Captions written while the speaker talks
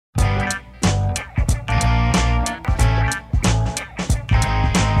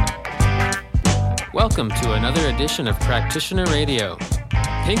Welcome to another edition of Practitioner Radio,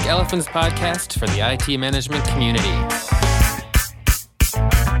 Pink Elephant's podcast for the IT management community.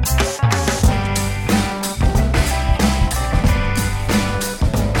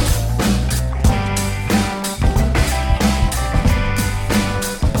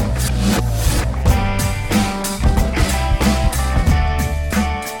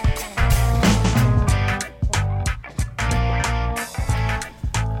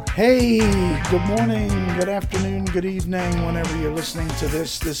 Hey, good morning, good afternoon, good evening, whenever you're listening to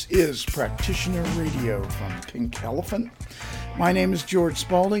this. This is Practitioner Radio from Pink Elephant. My name is George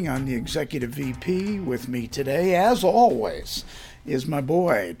Spalding. I'm the Executive VP. With me today, as always, is my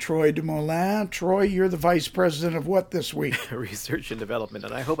boy, Troy Dumoulin. Troy, you're the Vice President of what this week? Research and Development,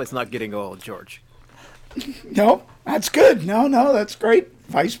 and I hope it's not getting old, George. No, that's good. No, that's great.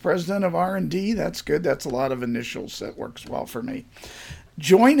 Vice President of R&D, that's good. That's a lot of initials. That works well for me.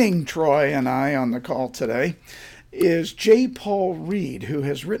 Joining Troy and I on the call today is J. Paul Reed, who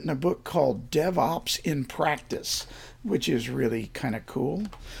has written a book called DevOps in Practice, which is really kind of cool.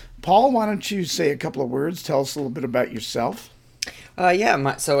 Paul, why don't you say a couple of words? Tell us a little bit about yourself.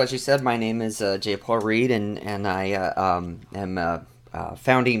 So as you said, my name is J. Paul Reed, and I am a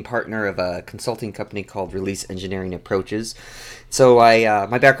founding partner of a consulting company called Release Engineering Approaches. So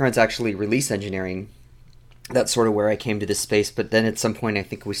my background's actually release engineering. That's sort of where I came to this space, but then at some point I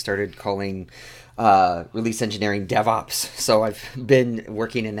think we started calling release engineering DevOps. So I've been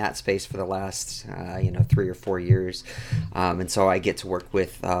working in that space for the last 3 or 4 years, and so I get to work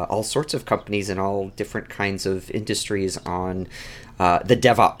with all sorts of companies in all different kinds of industries on the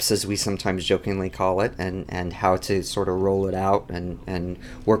DevOps, as we sometimes jokingly call it, and how to sort of roll it out and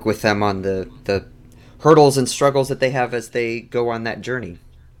work with them on the hurdles and struggles that they have as they go on that journey.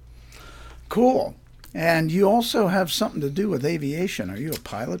 Cool. And you also have something to do with aviation. Are you a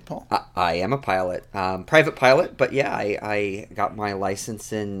pilot, Paul? I am a pilot, private pilot, but yeah, I got my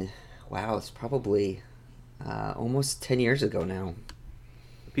license it's probably almost 10 years ago now.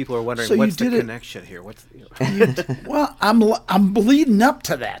 People are wondering, so what's the connection here? Well, I'm leading up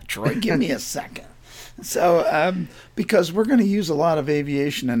to that, Troy. Give me a second. So, because we're going to use a lot of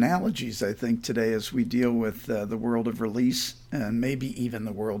aviation analogies, I think, today as we deal with the world of release and maybe even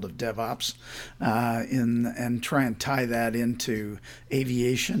the world of DevOps, and try and tie that into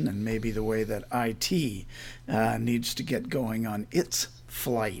aviation and maybe the way that IT needs to get going on its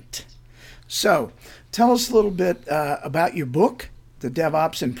flight. So, tell us a little bit about your book, the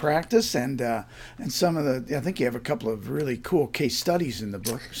DevOps in Practice, and some of I think you have a couple of really cool case studies in the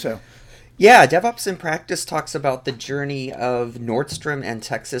book. So. Yeah, DevOps in Practice talks about the journey of Nordstrom and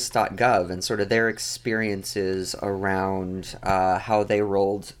Texas.gov and sort of their experiences around how they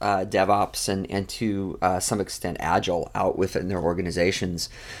rolled DevOps and to some extent Agile out within their organizations.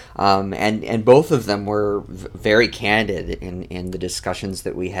 And both of them were very candid in the discussions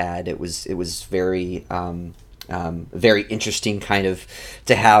that we had. It was very... very interesting kind of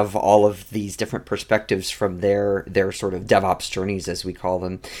to have all of these different perspectives from their sort of DevOps journeys, as we call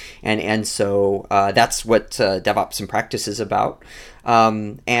them. And so that's what DevOps in Practice is about.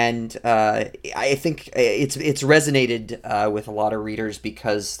 I think it's resonated with a lot of readers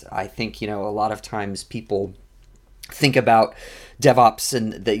because I think, a lot of times people think about DevOps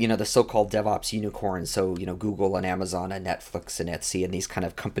and the so-called DevOps unicorns. So, Google and Amazon and Netflix and Etsy and these kind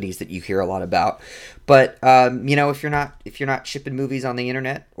of companies that you hear a lot about. But, if you're not shipping movies on the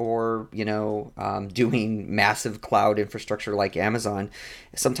internet or, doing massive cloud infrastructure like Amazon,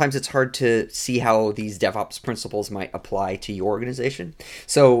 sometimes it's hard to see how these DevOps principles might apply to your organization.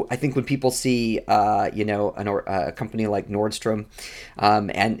 So I think when people see, a company like Nordstrom,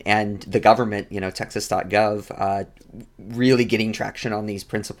 and the government, Texas.gov, really getting traction on these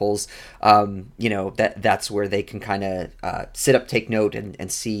principles, that's where they can kind of sit up, take note,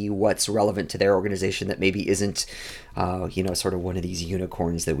 and see what's relevant to their organization that maybe isn't, sort of one of these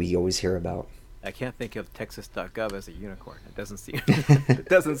unicorns that we always hear about. I can't think of Texas.gov as a unicorn. It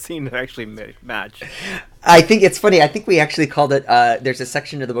doesn't seem to actually match. I think it's funny. I think we actually called it. There's a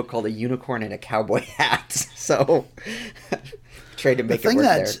section of the book called "A Unicorn in a Cowboy Hat." So. Try to make it work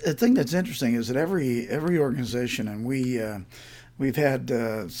there. The thing that's interesting is that every organization, and we've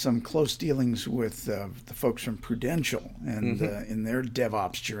had some close dealings with the folks from Prudential and in their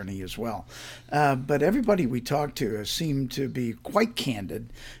DevOps journey as well. But everybody we talk to has seemed to be quite candid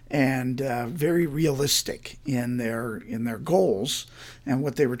and very realistic in their goals and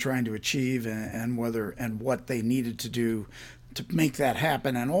what they were trying to achieve and what they needed to do to make that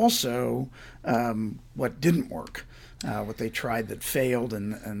happen, and also what didn't work. What they tried that failed,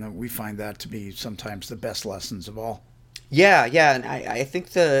 and we find that to be sometimes the best lessons of all. Yeah, and I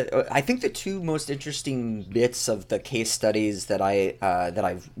think the two most interesting bits of the case studies that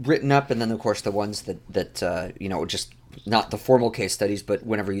I've written up, and then of course the ones that just not the formal case studies, but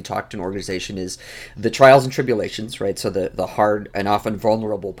whenever you talk to an organization, is the trials and tribulations, right? So the hard and often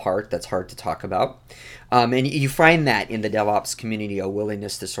vulnerable part that's hard to talk about. And you find that in the DevOps community, a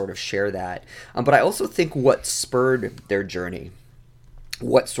willingness to sort of share that. But I also think what spurred their journey,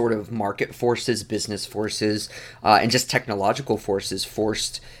 what sort of market forces, business forces, and just technological forces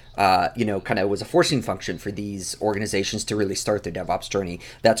forced, kind of was a forcing function for these organizations to really start their DevOps journey.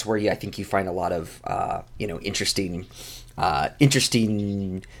 That's where I think you find a lot of, interesting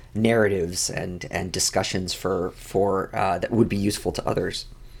narratives and discussions for that would be useful to others.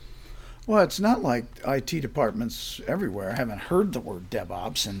 Well, it's not like IT departments everywhere haven't heard the word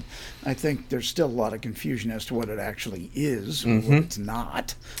DevOps, and I think there's still a lot of confusion as to what it actually is, or what it's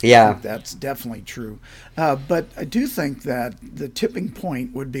not. Yeah. I think that's definitely true. But I do think that the tipping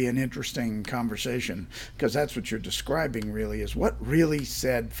point would be an interesting conversation, because that's what you're describing really, is what really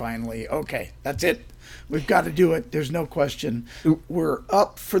said finally, okay, that's it. We've got to do it. There's no question. We're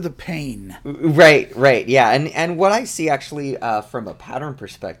up for the pain. Right, yeah. And what I see actually from a pattern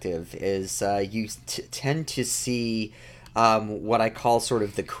perspective is you tend to see what I call sort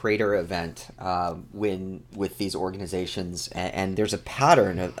of the crater event with these organizations. And there's a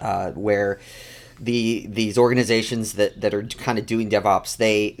pattern where these organizations that are kind of doing DevOps,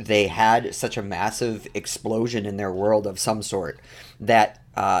 they had such a massive explosion in their world of some sort that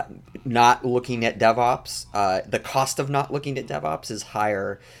not looking at DevOps, the cost of not looking at DevOps is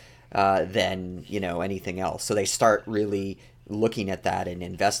higher than anything else. So they start really looking at that and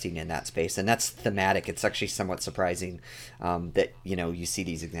investing in that space, and that's thematic. It's actually somewhat surprising that you see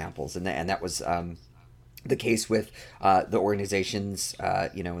these examples, and that was the case with the organizations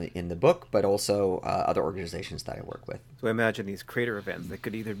in the book, but also other organizations that I work with. So I imagine these crater events, that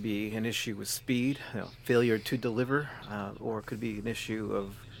could either be an issue with speed, failure to deliver, or it could be an issue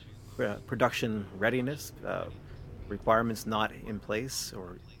of production readiness, requirements not in place,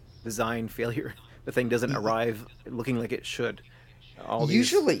 or design failure. The thing doesn't arrive looking like it should.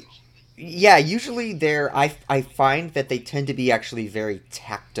 Usually I find that they tend to be actually very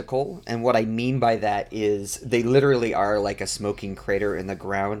tactical, and what I mean by that is they literally are like a smoking crater in the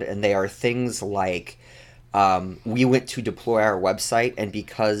ground, and they are things like we went to deploy our website, and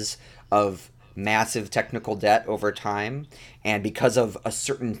because of massive technical debt over time and because of a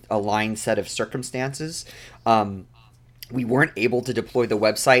certain aligned set of circumstances, we weren't able to deploy the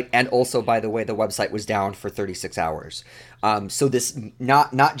website, and also, by the way, the website was down for 36 hours. So this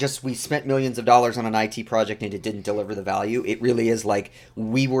not just we spent millions of dollars on an IT project and it didn't deliver the value. It really is like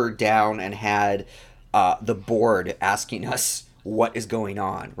we were down and had the board asking us what is going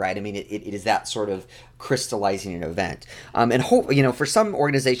on, right? I mean, it is that sort of crystallizing an event. And for some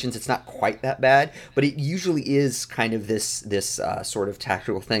organizations, it's not quite that bad, but it usually is kind of this sort of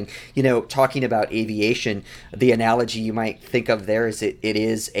tactical thing. Talking about aviation, the analogy you might think of there is it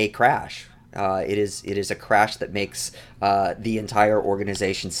is a crash. It is a crash that makes the entire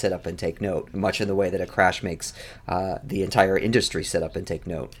organization sit up and take note, much in the way that a crash makes the entire industry sit up and take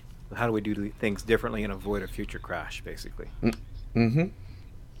note. How do we do things differently and avoid a future crash, basically? Mm-hmm.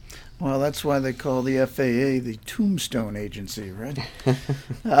 Well, that's why they call the FAA the tombstone agency, right?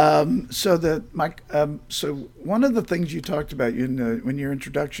 So one of the things you talked about in your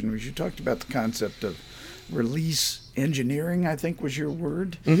introduction was you talked about the concept of release engineering, I think was your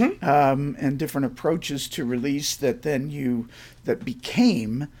word, and different approaches to release that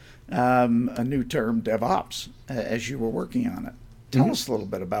became a new term, DevOps, as you were working on it. Tell us a little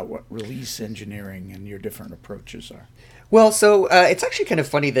bit about what release engineering and your different approaches are. Well, so it's actually kind of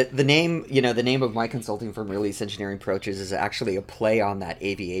funny that the name of my consulting firm, Release Engineering Approaches, is actually a play on that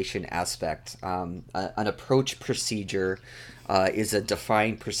aviation aspect. An approach procedure is a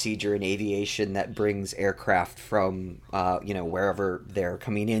defined procedure in aviation that brings aircraft from wherever they're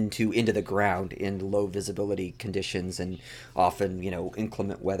coming into the ground in low visibility conditions and often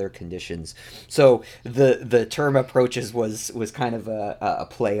inclement weather conditions. So the term approaches was kind of a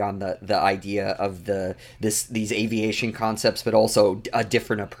play on the idea of these aviation concepts, but also a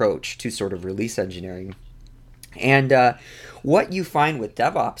different approach to sort of release engineering. And what you find with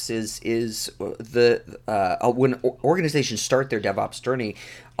DevOps is when organizations start their DevOps journey,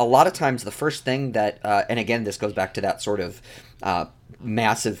 a lot of times the first thing that, and again, this goes back to that sort of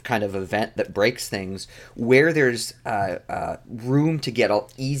massive kind of event that breaks things, where there's room to get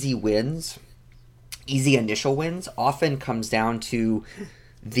easy wins, easy initial wins, often comes down to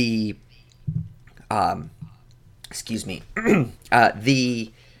the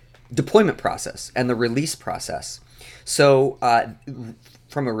the deployment process and the release process. So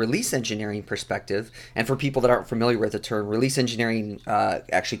from a release engineering perspective, and for people that aren't familiar with the term, release engineering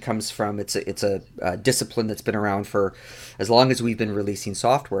actually comes from, it's a discipline that's been around for as long as we've been releasing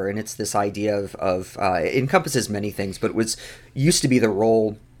software, and it's this idea of it encompasses many things, but it used to be the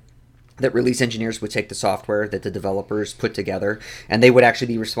role that release engineers would take the software that the developers put together, and they would actually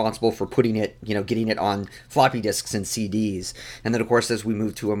be responsible for putting it, getting it on floppy disks and CDs. And then, of course, as we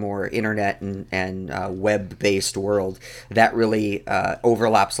move to a more internet and web-based world, that really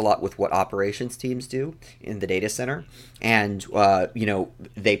overlaps a lot with what operations teams do in the data center. And,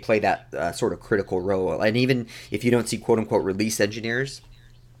 they play that sort of critical role. And even if you don't see quote-unquote release engineers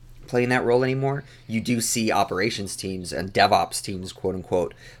playing that role anymore, you do see operations teams and DevOps teams,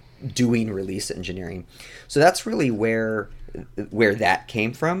 quote-unquote, doing release engineering. So that's really where that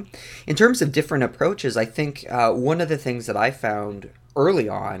came from. In terms of different approaches, I think one of the things that I found early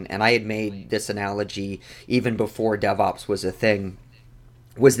on, and I had made this analogy even before DevOps was a thing,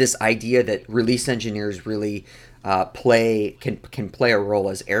 was this idea that release engineers really can play a role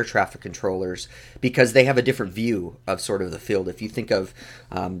as air traffic controllers, because they have a different view of sort of the field. If you think of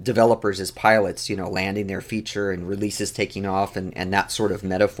developers as pilots, landing their feature and releases taking off and that sort of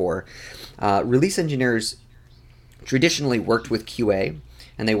metaphor, release engineers traditionally worked with QA,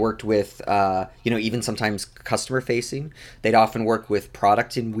 and they worked with, even sometimes customer facing. They'd often work with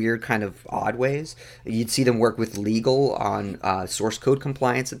product in weird kind of odd ways. You'd see them work with legal on source code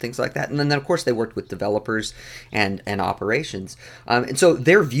compliance and things like that. And then of course, they worked with developers and operations. And so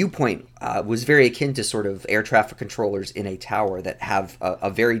their viewpoint was very akin to sort of air traffic controllers in a tower that have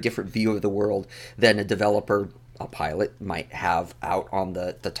a very different view of the world than a developer, a pilot, might have out on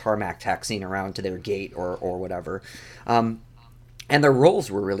the tarmac taxiing around to their gate or whatever. And their roles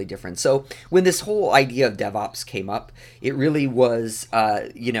were really different. So when this whole idea of DevOps came up, it really was,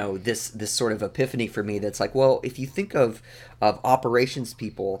 this sort of epiphany for me that's like, well, if you think of operations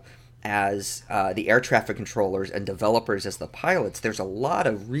people as the air traffic controllers and developers as the pilots, there's a lot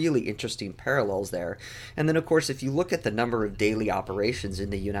of really interesting parallels there. And then, of course, if you look at the number of daily operations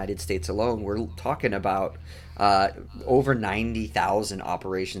in the United States alone, we're talking about over 90,000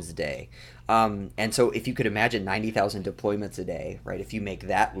 operations a day. And so if you could imagine 90,000 deployments a day, right, if you make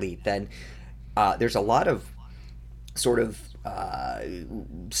that leap, then there's a lot of sort of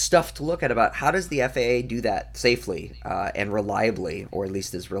stuff to look at about how does the FAA do that safely and reliably, or at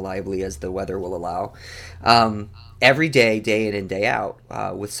least as reliably as the weather will allow, every day, day in and day out,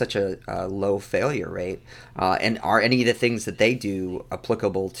 with such a low failure rate, and are any of the things that they do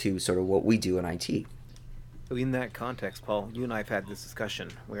applicable to sort of what we do in IT? So in that context, Paul, you and I have had this discussion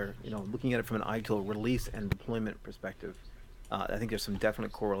where, looking at it from an ITIL release and deployment perspective, I think there's some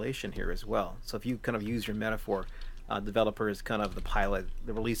definite correlation here as well. So if you kind of use your metaphor, developer is kind of the pilot,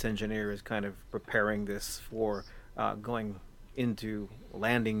 the release engineer is kind of preparing this for going into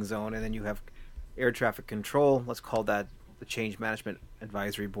landing zone, and then you have air traffic control, let's call that the change management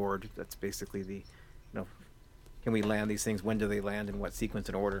advisory board. That's basically the, can we land these things, when do they land, in what sequence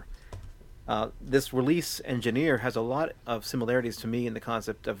and order. This release engineer has a lot of similarities to me in the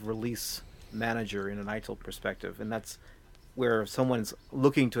concept of release manager in an ITIL perspective, and that's where someone's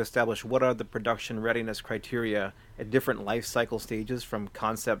looking to establish what are the production readiness criteria at different life cycle stages from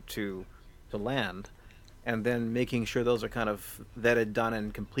concept to land, and then making sure those are kind of vetted, done,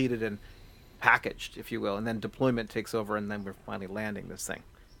 and completed and packaged, if you will, and then deployment takes over, and then we're finally landing this thing.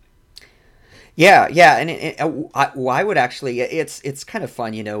 Yeah, and I would actually, it's kind of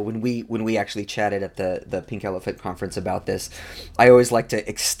fun, when we actually chatted at the Pink Elephant conference about this. I always like to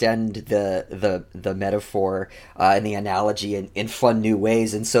extend the metaphor and the analogy in fun new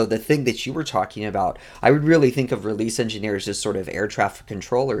ways. And so the thing that you were talking about, I would really think of release engineers as sort of air traffic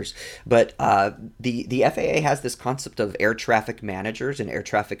controllers. But the FAA has this concept of air traffic managers and air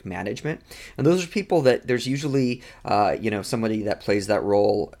traffic management, and those are people that there's usually somebody that plays that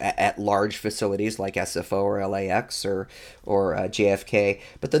role at large facilities like SFO or LAX or JFK.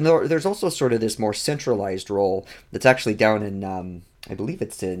 But then there's also sort of this more centralized role that's actually down in, I believe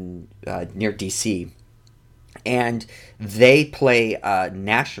it's in near DC. And they play a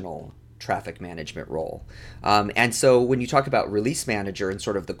national traffic management role. And so when you talk about release manager and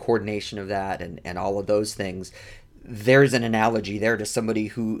sort of the coordination of that and all of those things, there's an analogy there to somebody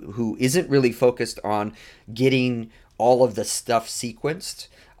who isn't really focused on getting all of the stuff sequenced,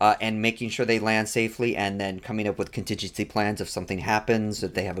 and making sure they land safely, and then coming up with contingency plans if something happens,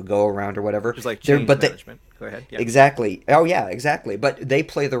 if they have a go around or whatever. Just like change management. Go ahead. Yeah. Exactly. Oh yeah, exactly. But they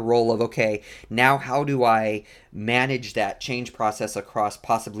play the role of, okay, now how do I manage that change process across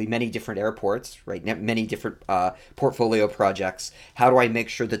possibly many different airports, right? Many different portfolio projects. How do I make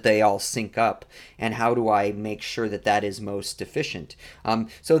sure that they all sync up, and how do I make sure that that is most efficient?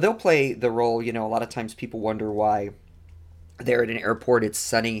 So they'll play the role. A lot of times people wonder why they're at an airport, it's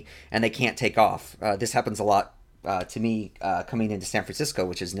sunny, and they can't take off. This happens a lot to me coming into San Francisco,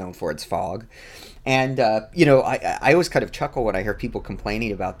 which is known for its fog. And, I always kind of chuckle when I hear people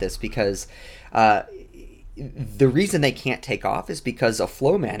complaining about this, because the reason they can't take off is because a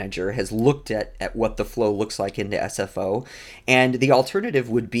flow manager has looked at what the flow looks like into SFO, and the alternative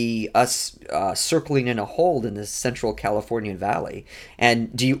would be us circling in a hold in the central Californian Valley. And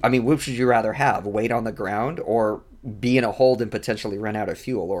which would you rather have, wait on the ground or be in a hold and potentially run out of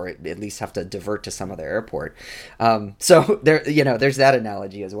fuel, or at least have to divert to some other airport? So there's that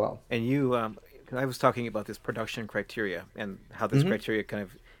analogy as well. And I was talking about this production criteria and how this criteria kind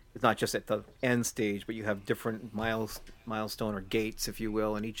of, it's not just at the end stage, but you have different milestone or gates, if you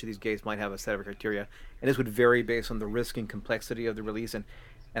will, and each of these gates might have a set of criteria, and this would vary based on the risk and complexity of the release.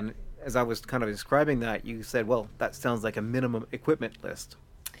 And as I was kind of describing that, you said, well, that sounds like a minimum equipment list.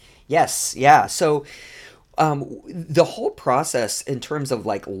 Yes, yeah. So the whole process in terms of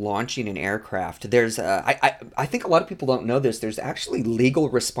like launching an aircraft, there's I think a lot of people don't know this. There's actually legal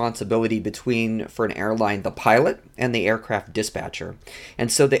responsibility for an airline, the pilot and the aircraft dispatcher.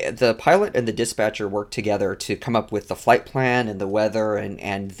 And so the pilot and the dispatcher work together to come up with the flight plan and the weather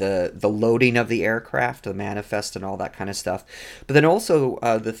and the loading of the aircraft, the manifest and all that kind of stuff. But then also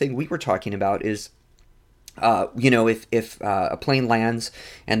the thing we were talking about is if a plane lands,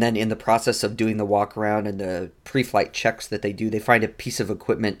 and then in the process of doing the walk around and the pre-flight checks that they do, they find a piece of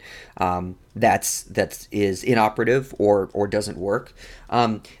equipment that is inoperative or doesn't work.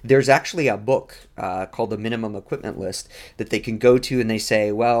 There's actually a book called the Minimum Equipment List that they can go to, and they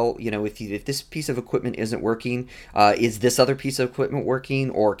say, well, if this piece of equipment isn't working, is this other piece of equipment working,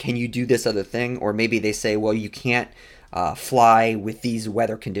 or can you do this other thing? Or maybe they say, well, you can't fly with these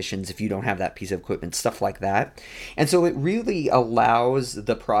weather conditions if you don't have that piece of equipment, stuff like that. And so it really allows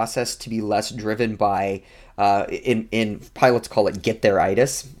the process to be less driven by, in pilots call it get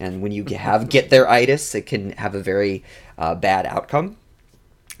there-itis, and when you have get there-itis, it can have a very bad outcome.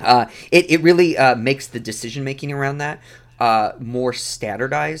 It really makes the decision-making around that more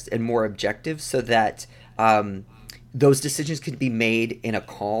standardized and more objective, so that those decisions can be made in a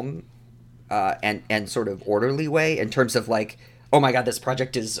calm and sort of orderly way, in terms of like, oh my God, this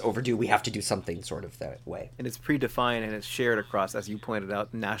project is overdue, we have to do something, sort of that way. And it's predefined and it's shared across, as you pointed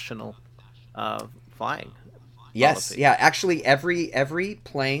out, national flying. Yes, policy. Yeah, actually every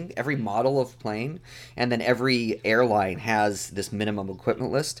plane, every model of plane, and then every airline has this minimum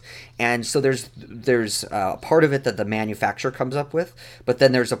equipment list. And so there's a part of it that the manufacturer comes up with, but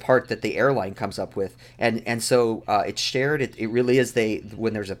then there's a part that the airline comes up with. And so it's shared. It really is,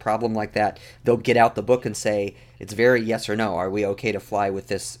 when there's a problem like that, they'll get out the book and say, it's very yes or no. Are we okay to fly with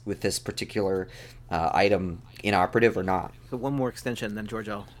this particular item inoperative or not? So one more extension, then George,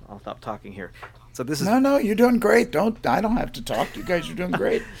 I'll stop talking here. So this is No, you're doing great. I don't have to talk. You guys are doing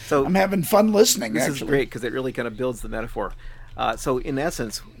great. So I'm having fun listening. This actually is great because it really kind of builds the metaphor. So in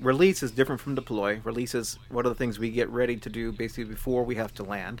essence, release is different from deploy. Release is what are the things we get ready to do basically before we have to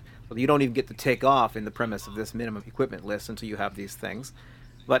land. So you don't even get to take off in the premise of this minimum equipment list until you have these things.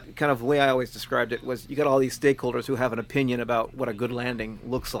 But kind of the way I always described it was, you got all these stakeholders who have an opinion about what a good landing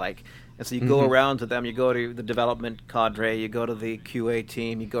looks like. And so you go around to them, you go to the development cadre, you go to the QA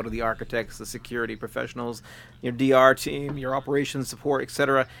team, you go to the architects, the security professionals, your DR team, your operations support,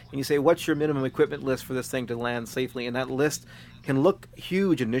 etc. And you say, what's your minimum equipment list for this thing to land safely? And that list can look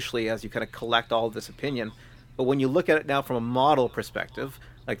huge initially as you kind of collect all of this opinion. But when you look at it now from a model perspective,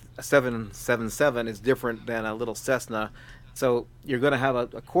 like a 777 is different than a little Cessna. So you're going to have, a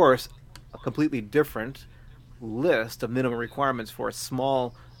completely different list of minimum requirements for a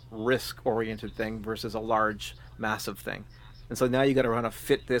small risk-oriented thing versus a large, massive thing. And so now you got to run to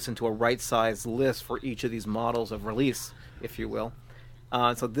fit this into a right-sized list for each of these models of release, if you will.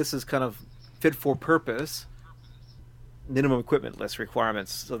 So this is kind of fit for purpose minimum equipment list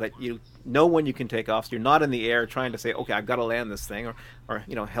requirements, so that you know when you can take off. So you're not in the air trying to say, okay, I've got to land this thing, or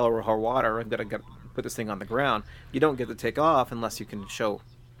hell or high water, I've got to put this thing on the ground. You don't get to take off unless you can show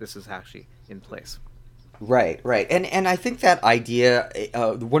this is actually in place. Right, right. And I think that idea,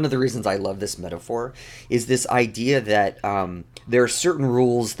 one of the reasons I love this metaphor is this idea that there are certain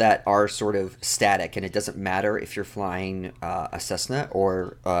rules that are sort of static, and it doesn't matter if you're flying a Cessna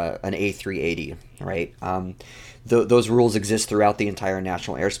or an A380, right? Those rules exist throughout the entire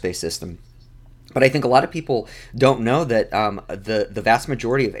national airspace system. But I think a lot of people don't know that the vast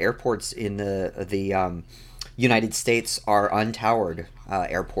majority of airports in the United States are untowered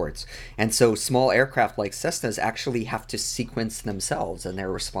airports, and so small aircraft like Cessnas actually have to sequence themselves, and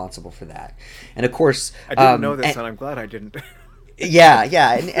they're responsible for that. And of course, I didn't know this, and I'm glad I didn't. Yeah,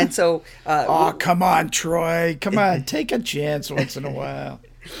 and so. Oh, come on, Troy! Come on, take a chance once in a while.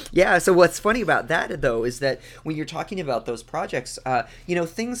 Yeah, so what's funny about that, though, is that when you're talking about those projects,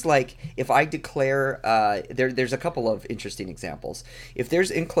 things like if I declare, there's a couple of interesting examples. If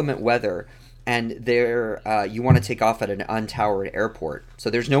there's inclement weather and you want to take off at an untowered airport, so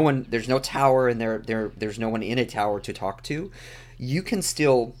there's no tower, and there's no one in a tower to talk to, you can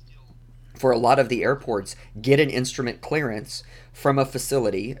still, for a lot of the airports, get an instrument clearance from a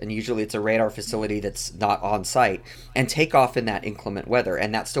facility, and usually it's a radar facility that's not on site, and take off in that inclement weather,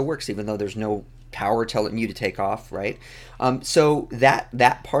 and that still works even though there's no tower telling you to take off, right? So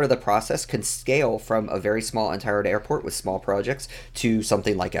that part of the process can scale from a very small untowered airport with small projects to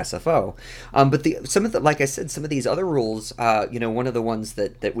something like SFO. But like I said, some of these other rules, one of the ones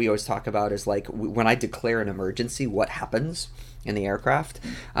that we always talk about is like when I declare an emergency, what happens in the aircraft.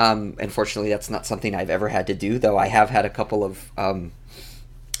 Unfortunately, that's not something I've ever had to do, though I have had a couple of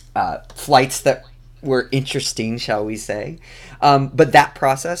flights that were interesting, shall we say. But that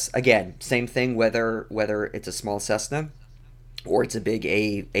process, again, same thing, whether it's a small Cessna or it's a big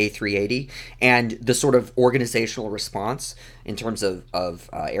A380, and the sort of organizational response in terms of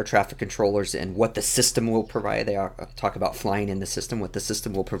air traffic controllers and what the system will provide. They talk about flying in the system. What the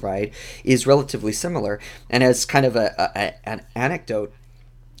system will provide is relatively similar. And as kind of an anecdote,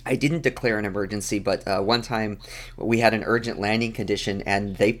 I didn't declare an emergency, but one time we had an urgent landing condition,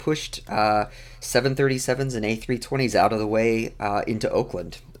 and they pushed 737s and A320s out of the way into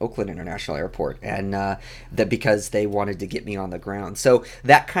Oakland International Airport, and that because they wanted to get me on the ground. So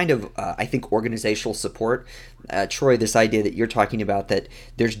that kind of, I think, organizational support, Troy, this idea that you're talking about, that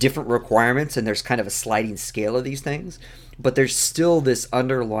there's different requirements and there's kind of a sliding scale of these things, but there's still this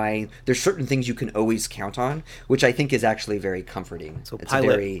underlying, there's certain things you can always count on, which I think is actually very comforting. So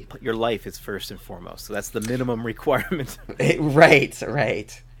pilot, your life is first and foremost. So that's the minimum requirement.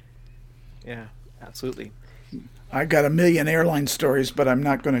 Right. Yeah, absolutely. I got a million airline stories, but I'm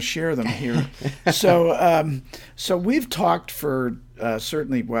not going to share them here. So we've talked for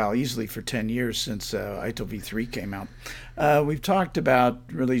easily for 10 years since ITIL v3 came out. We've talked about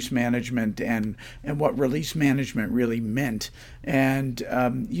release management and what release management really meant. And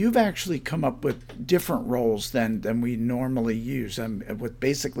you've actually come up with different roles than we normally use. With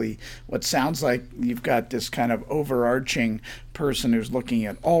basically what sounds like you've got this kind of overarching person who's looking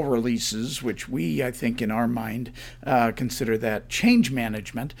at all releases, which we, I think, in our mind, consider that change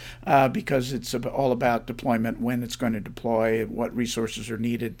management, because it's all about deployment, when it's going to deploy, what resources are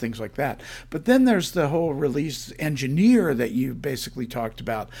needed, things like that. But then there's the whole release engineer that you basically talked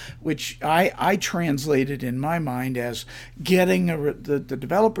about, which I translated in my mind as getting the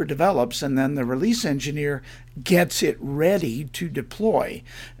developer develops, and then the release engineer gets it ready to deploy.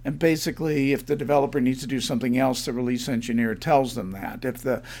 And basically, if the developer needs to do something else, the release engineer tells them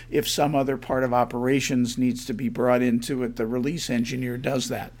that. If some other part of operations needs to be brought into it, the release engineer does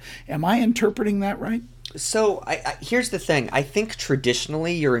that. Am I interpreting that right? So here's the thing. I think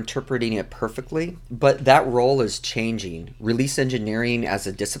traditionally you're interpreting it perfectly, but that role is changing. Release engineering as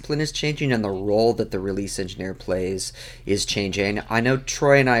a discipline is changing, and the role that the release engineer plays is changing. I know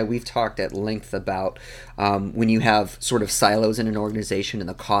Troy and we've talked at length about when you have sort of silos in an organization and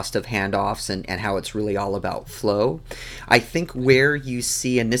the cost of handoffs and how it's really all about flow. I think where you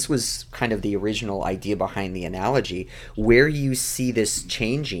see, and this was kind of the original idea behind the analogy, where you see this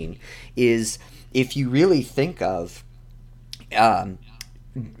changing is if you really think of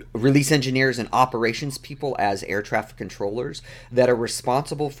release engineers and operations people as air traffic controllers that are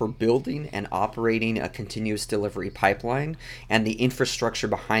responsible for building and operating a continuous delivery pipeline and the infrastructure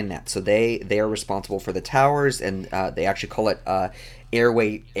behind that. So they are responsible for the towers, and they actually call it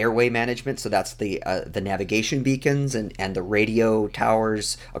airway management. So that's the navigation beacons and the radio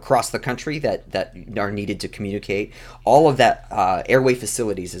towers across the country that are needed to communicate. All of that, airway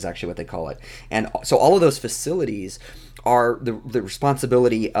facilities is actually what they call it. And so all of those facilities are the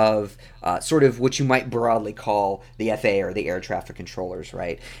responsibility of sort of what you might broadly call the FAA or the air traffic controllers,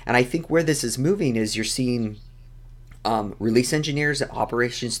 right? And I think where this is moving is you're seeing release engineers and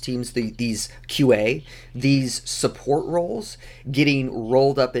operations teams, these QA, these support roles getting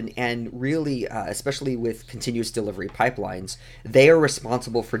rolled up and really, especially with continuous delivery pipelines, they are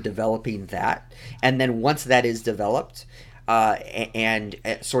responsible for developing that. And then once that is developed, and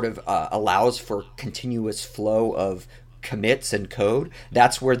sort of allows for continuous flow of commits and code,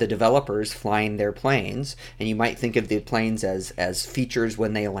 that's where the developers flying their planes, and you might think of the planes as features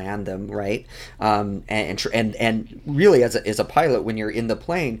when they land them, right? And really as a pilot, when you're in the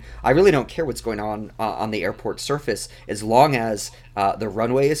plane, I really don't care what's going on the airport surface, as long as the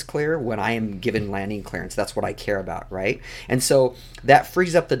runway is clear when I am given landing clearance. That's what I care about, right? And so that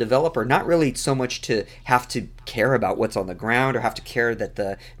frees up the developer, not really so much to have to care about what's on the ground or have to care that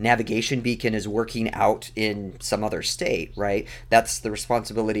the navigation beacon is working out in some other state, right? That's the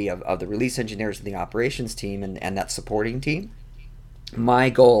responsibility of the release engineers and the operations team and that supporting team. My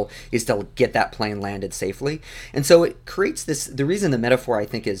goal is to get that plane landed safely. And so it creates this, the reason the metaphor I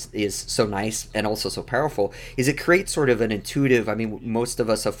think is so nice and also so powerful is it creates sort of an intuitive, I mean, most of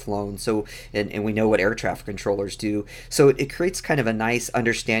us have flown, so and we know what air traffic controllers do. So it creates kind of a nice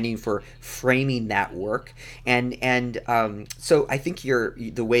understanding for framing that work. And so I think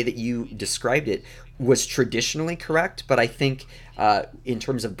the way that you described it was traditionally correct, but I think in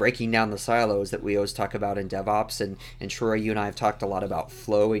terms of breaking down the silos that we always talk about in DevOps, and Troy, you and I have talked a lot about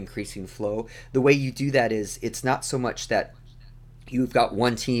flow, increasing flow. The way you do that is it's not so much that you've got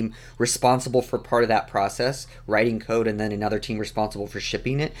one team responsible for part of that process, writing code, and then another team responsible for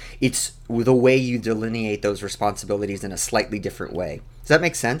shipping it. It's the way you delineate those responsibilities in a slightly different way. Does that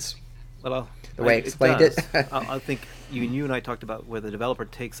make sense? Well, the way I explained it? I think you and I talked about where the developer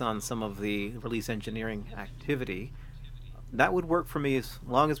takes on some of the release engineering activity. That would work for me as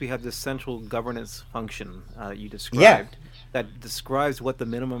long as we have this central governance function you described that describes what the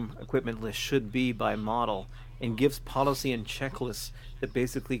minimum equipment list should be by model and gives policy and checklists that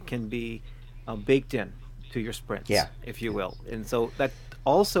basically can be baked in to your sprints, if you will. And so that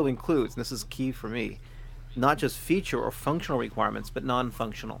also includes, and this is key for me, not just feature or functional requirements, but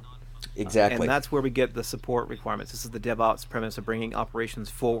non-functional. Exactly. And that's where we get the support requirements. This is the DevOps premise of bringing operations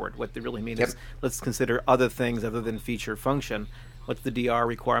forward. What they really mean is let's consider other things other than feature function. What's the DR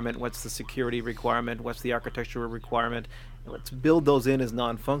requirement? What's the security requirement? What's the architectural requirement? And let's build those in as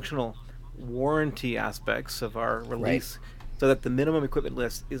non-functional warranty aspects of our release, so that the minimum equipment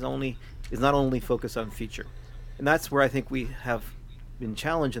list is not only focused on feature. And that's where I think we have been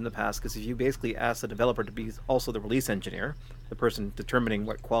challenged in the past, because if you basically ask the developer to be also the release engineer, the person determining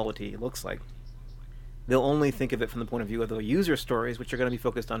what quality looks like, they'll only think of it from the point of view of the user stories, which are going to be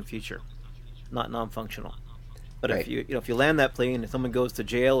focused on feature, not non-functional. But if you land that plane and someone goes to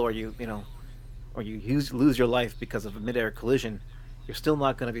jail, or you lose your life because of a mid-air collision, you're still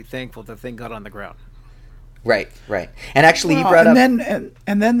not going to be thankful the thing got on the ground. Right. And actually, you brought up.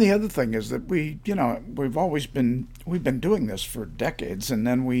 And then the other thing is that we've been doing this for decades, and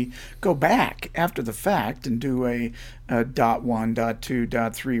then we go back after the fact and do a .1, .2,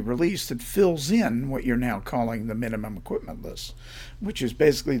 .3 release that fills in what you're now calling the minimum equipment list, which is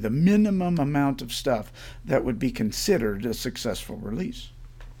basically the minimum amount of stuff that would be considered a successful release.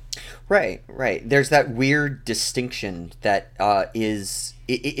 Right. There's that weird distinction that is.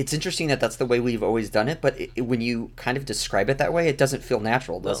 It's interesting that that's the way we've always done it, but when you kind of describe it that way, it doesn't feel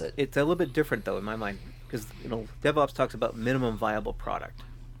natural, does it? It's a little bit different, though, in my mind, because DevOps talks about minimum viable product,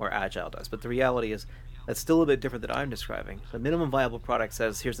 or Agile does, but the reality is that's still a bit different than I'm describing. The minimum viable product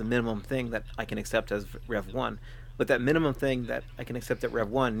says here's the minimum thing that I can accept as Rev 1, but that minimum thing that I can accept at Rev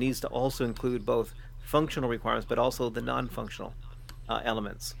 1 needs to also include both functional requirements, but also the non-functional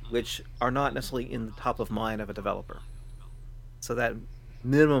elements, which are not necessarily in the top of mind of a developer. So that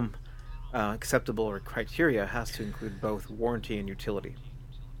minimum acceptable or criteria has to include both warranty and utility.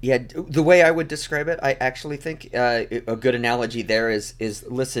 Yeah, the way I would describe it, I actually think a good analogy there is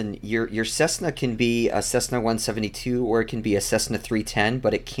listen, your Cessna can be a Cessna 172 or it can be a Cessna 310,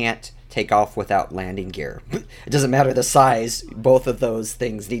 but it can't take off without landing gear. It doesn't matter the size, both of those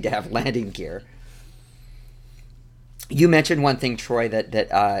things need to have landing gear. You mentioned one thing, Troy,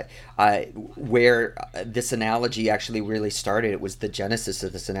 that where this analogy actually really started. It was the genesis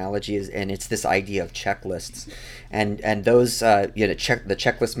of this analogy, and it's this idea of checklists, and those the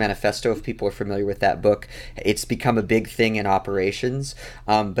checklist manifesto. If people are familiar with that book, it's become a big thing in operations.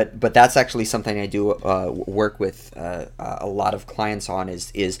 But that's actually something I do work with a lot of clients on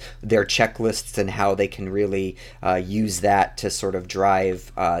is their checklists and how they can really use that to sort of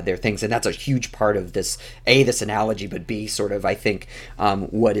drive their things, and that's a huge part of this analogy, but B, sort of, I think,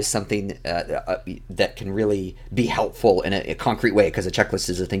 what is something that can really be helpful in a concrete way, because a checklist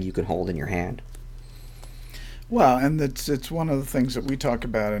is a thing you can hold in your hand. Well, and it's one of the things that we talk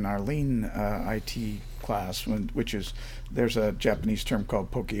about in our lean IT class, which is there's a Japanese term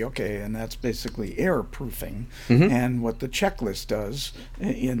called pokeyoke, and that's basically error proofing. And what the checklist does,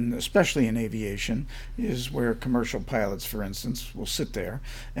 especially in aviation, is where commercial pilots, for instance, will sit there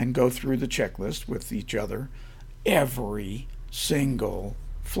and go through the checklist with each other every single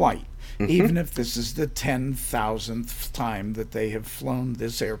flight. Even if this is the 10,000th time that they have flown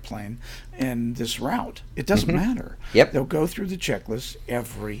this airplane in this route, it doesn't matter. They'll go through the checklist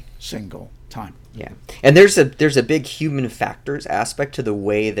every single time. Yeah, and there's a big human factors aspect to the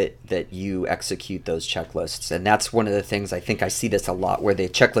way that you execute those checklists, and that's one of the things I think I see this a lot, where the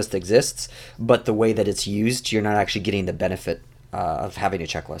checklist exists, but the way that it's used, you're not actually getting the benefit of having a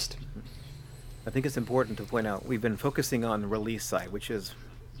checklist. I think it's important to point out we've been focusing on the release side, which is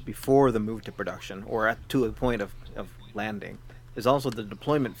before the move to production or to a point of landing. There's also the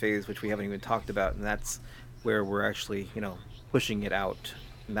deployment phase, which we haven't even talked about, and that's where we're actually pushing it out,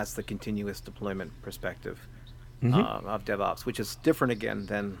 and that's the continuous deployment perspective of DevOps, which is different again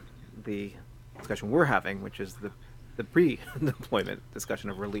than the discussion we're having, which is the pre-deployment discussion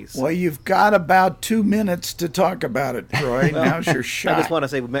of release. Well, you've got about 2 minutes to talk about it, Troy. Well, now's your shot. I just want to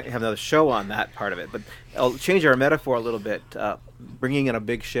say we might have another show on that part of it, but I'll change our metaphor a little bit. Bringing in a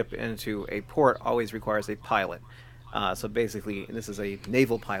big ship into a port always requires a pilot. So basically, this is a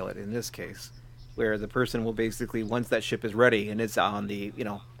naval pilot in this case, where the person will basically, once that ship is ready and it's on the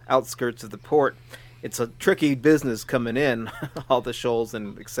outskirts of the port, it's a tricky business coming in, all the shoals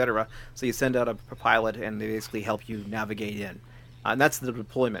and etc. So you send out a pilot and they basically help you navigate in. And that's the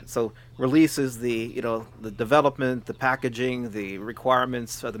deployment. So release is the development, the packaging, the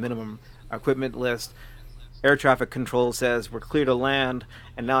requirements, the minimum equipment list. Air traffic control says we're clear to land,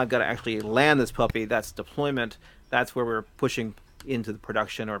 and now I've got to actually land this puppy. That's deployment. That's where we're pushing into the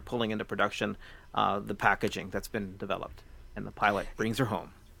production or pulling into production the packaging that's been developed, and the pilot brings her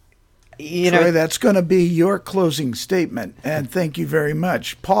home. Troy, that's going to be your closing statement, and thank you very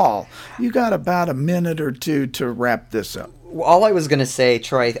much. Paul, you got about a minute or two to wrap this up. Well, all I was going to say,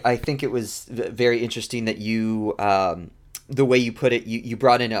 Troy, I think it was very interesting that you, the way you put it, you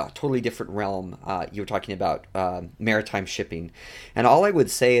brought in a totally different realm. You were talking about maritime shipping. And all I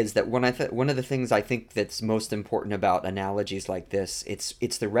would say is that one of the things I think that's most important about analogies like this,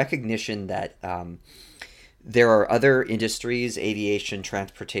 it's the recognition that there are other industries, aviation,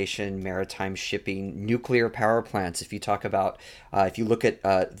 transportation, maritime shipping, nuclear power plants. If you talk about, if you look at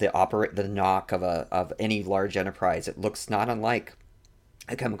the NOC of any large enterprise, it looks not unlike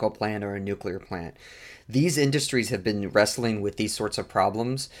a chemical plant or a nuclear plant. These industries have been wrestling with these sorts of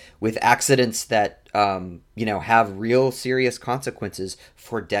problems, with accidents that have real serious consequences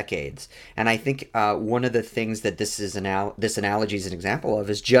for decades. And I think one of the things that this analogy is an example of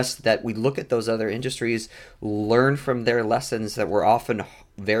is just that we look at those other industries, learn from their lessons that were often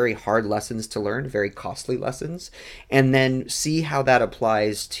very hard lessons to learn, very costly lessons, and then see how that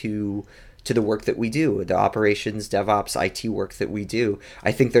applies to the work that we do, the operations, DevOps, IT work that we do.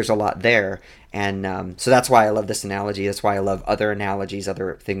 I think there's a lot there. And so that's why I love this analogy. That's why I love other analogies,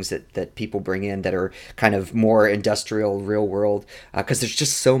 other things that people bring in that are kind of more industrial, real world, because there's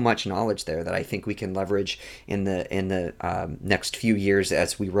just so much knowledge there that I think we can leverage in the next few years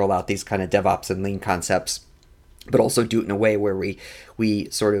as we roll out these kind of DevOps and lean concepts, but also do it in a way where we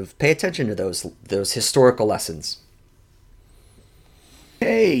sort of pay attention to those historical lessons.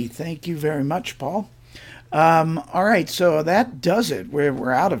 Hey, thank you very much, Paul. All right, so that does it.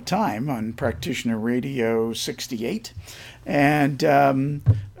 We're out of time on Practitioner Radio 68. And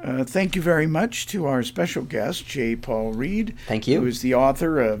thank you very much to our special guest, J. Paul Reed. Thank you. Who is the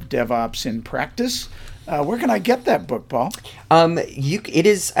author of DevOps in Practice. Where can I get that book, Paul? It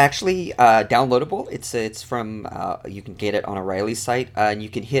is actually downloadable. It's from, you can get it on O'Reilly's site, and you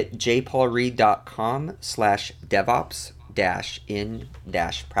can hit jpaulreed.com/DevOps in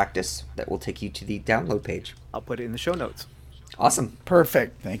practice. That will take you to the download page. I'll put it in the show notes. Awesome.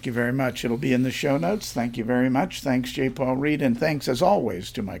 Perfect. Thank you very much. It'll be in the show notes. Thank you very much. Thanks, J. Paul Reed, and thanks as always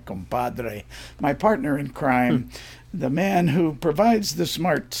to my compadre, my partner in crime, the man who provides the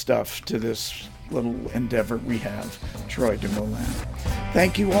smart stuff to this little endeavor we have, Troy Dumoulin.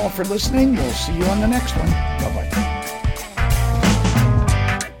 Thank you all for listening. We'll see you on the next one. Bye-bye.